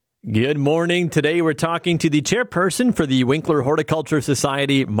Good morning. Today we're talking to the chairperson for the Winkler Horticulture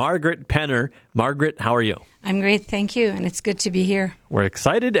Society, Margaret Penner. Margaret, how are you? I'm great, thank you, and it's good to be here. We're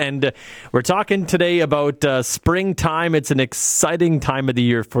excited, and we're talking today about springtime. It's an exciting time of the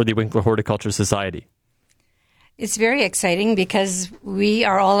year for the Winkler Horticulture Society. It's very exciting because we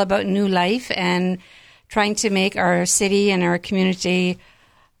are all about new life and trying to make our city and our community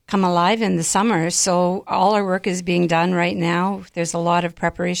come alive in the summer. So all our work is being done right now. There's a lot of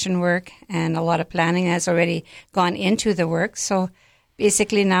preparation work and a lot of planning has already gone into the work. So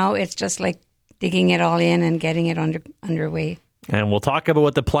basically now it's just like digging it all in and getting it underway. And we'll talk about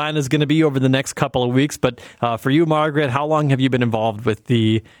what the plan is going to be over the next couple of weeks. But for you, Margaret, how long have you been involved with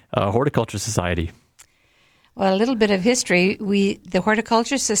the Horticulture Society? Well, a little bit of history. The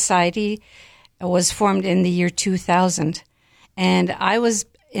Horticulture Society was formed in the year 2000. And I was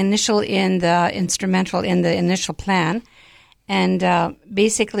instrumental in the initial plan. And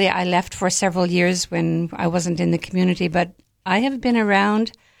basically I left for several years when I wasn't in the community, but I have been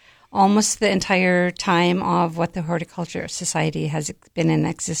around almost the entire time of what the Horticulture Society has been in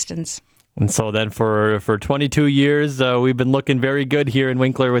existence. And so then for 22 years, we've been looking very good here in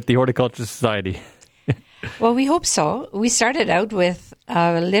Winkler with the Horticulture Society. Well, we hope so. We started out with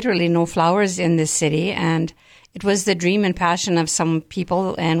literally no flowers in this city, and it was the dream and passion of some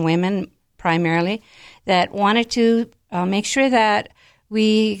people and women primarily that wanted to make sure that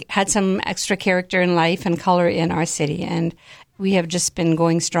we had some extra character and life and color in our city. And we have just been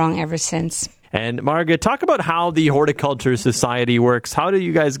going strong ever since. And Margaret, talk about how the Horticulture Society works. How do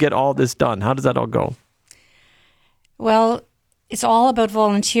you guys get all this done? How does that all go? Well, it's all about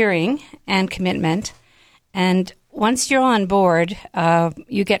volunteering and commitment. And once you're on board,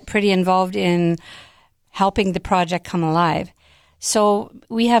 you get pretty involved in helping the project come alive. So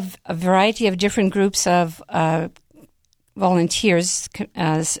we have a variety of different groups of volunteers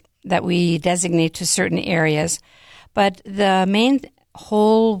that we designate to certain areas. But the main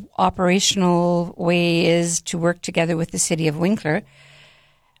whole operational way is to work together with the City of Winkler,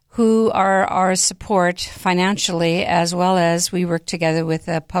 who are our support financially, as well as we work together with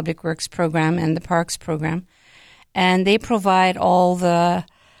the Public Works program and the Parks program. And they provide all the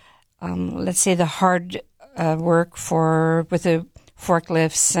let's say the hard work with the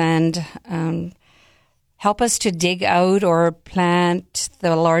forklifts and help us to dig out or plant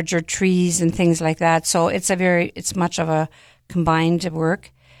the larger trees and things like that. So it's much of a combined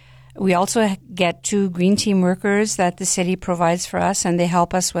work. We also get 2 green team workers that the city provides for us, and they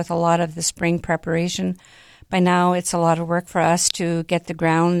help us with a lot of the spring preparation. By now, it's a lot of work for us to get the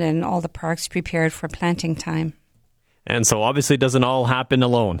ground and all the parks prepared for planting time. And so obviously it doesn't all happen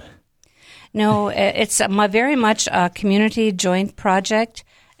alone. No, it's very much a community joint project,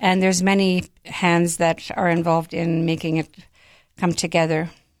 and there's many hands that are involved in making it come together.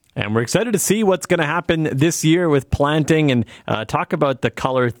 And we're excited to see what's going to happen this year with planting, and talk about the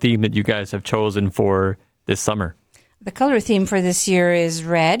color theme that you guys have chosen for this summer. The color theme for this year is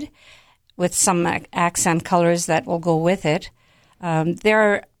red, with some accent colors that will go with it.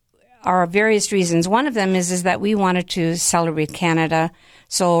 There are various reasons. One of them is that we wanted to celebrate Canada,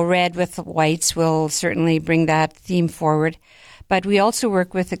 so red with whites will certainly bring that theme forward. But we also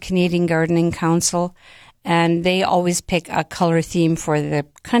work with the Canadian Gardening Council, and they always pick a color theme for the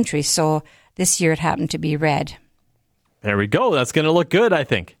country. So this year it happened to be red. There we go. That's going to look good, I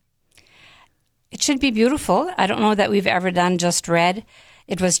think. It should be beautiful. I don't know that we've ever done just red.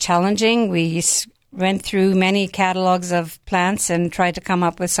 It was challenging. We went through many catalogs of plants and tried to come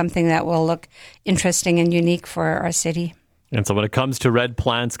up with something that will look interesting and unique for our city. And so when it comes to red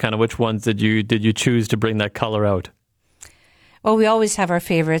plants, kind of which ones did you choose to bring that color out? Well, we always have our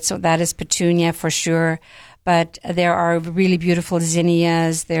favorites, so that is petunia for sure. But there are really beautiful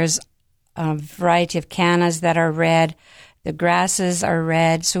zinnias. There's a variety of cannas that are red. The grasses are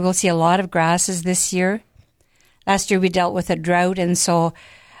red. So we'll see a lot of grasses this year. Last year we dealt with a drought, and so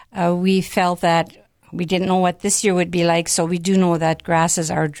we felt that we didn't know what this year would be like. So we do know that grasses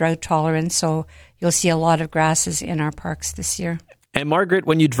are drought tolerant. So you'll see a lot of grasses in our parks this year. And Margaret,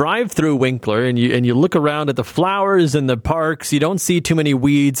 when you drive through Winkler and you look around at the flowers and the parks, you don't see too many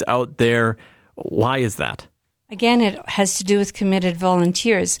weeds out there. Why is that? Again, it has to do with committed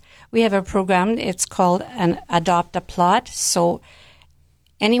volunteers. We have a program, it's called an Adopt a Plot. So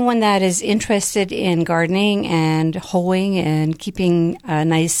anyone that is interested in gardening and hoeing and keeping a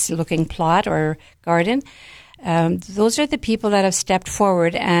nice looking plot or garden, those are the people that have stepped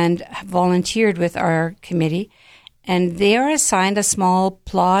forward and volunteered with our committee. And they are assigned a small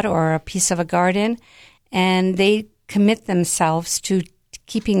plot or a piece of a garden, and they commit themselves to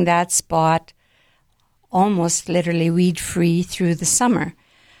keeping that spot almost literally weed-free through the summer.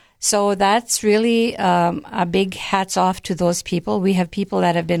 So that's really a big hats off to those people. We have people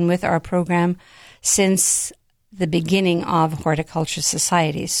that have been with our program since the beginning of Horticulture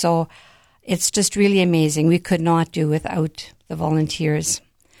Society. So it's just really amazing. We could not do without the volunteers.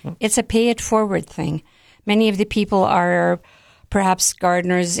 It's a pay-it-forward thing. Many of the people are perhaps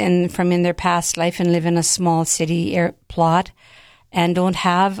gardeners from in their past life and live in a small city plot and don't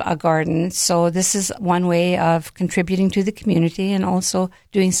have a garden. So this is one way of contributing to the community and also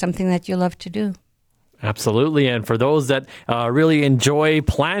doing something that you love to do. Absolutely. And for those that really enjoy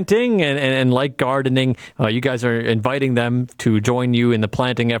planting and like gardening, you guys are inviting them to join you in the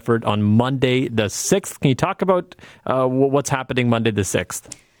planting effort on Monday the 6th. Can you talk about what's happening Monday the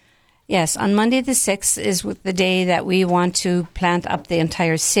 6th? Yes, on Monday the 6th is the day that we want to plant up the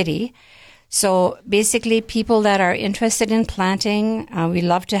entire city. So basically, people that are interested in planting, we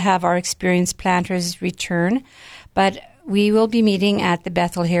love to have our experienced planters return, but we will be meeting at the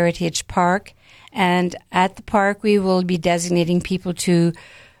Bethel Heritage Park. And at the park, we will be designating people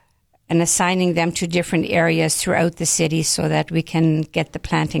and assigning them to different areas throughout the city so that we can get the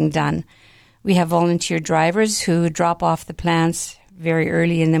planting done. We have volunteer drivers who drop off the plants very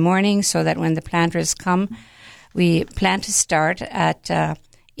early in the morning so that when the planters come, we plan to start at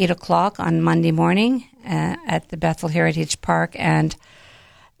 8 o'clock on Monday morning at the Bethel Heritage Park. And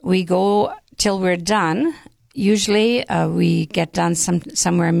we go till we're done. Usually we get done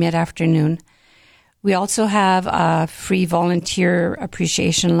somewhere mid-afternoon. We also have a free volunteer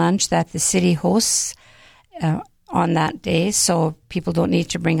appreciation lunch that the city hosts on that day, so people don't need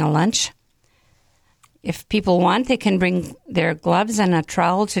to bring a lunch. If people want, they can bring their gloves and a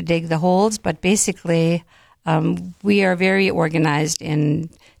trowel to dig the holes, but basically we are very organized in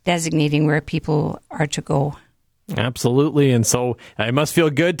designating where people are to go. Absolutely. And so it must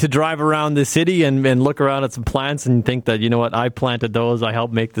feel good to drive around the city and look around at some plants and think that, you know what, I planted those, I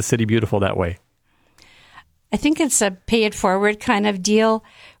helped make the city beautiful that way. I think it's a pay-it-forward kind of deal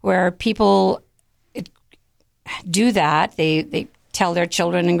where people do that. They tell their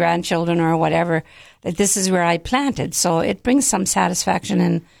children and grandchildren or whatever that this is where I planted. So it brings some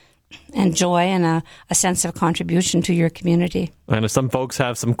satisfaction and joy and a sense of contribution to your community. And if some folks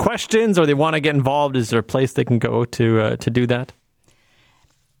have some questions or they want to get involved, is there a place they can go to do that?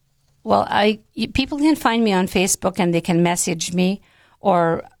 Well, people can find me on Facebook and they can message me,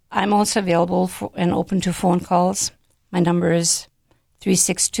 or I'm also available and open to phone calls. My number is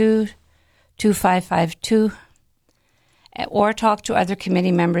 362-2552, or talk to other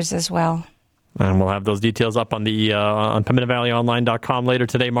committee members as well. And we'll have those details up on the on PimintaValleyOnline.com later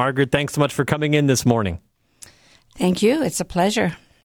today. Margaret, thanks so much for coming in this morning. Thank you. It's a pleasure.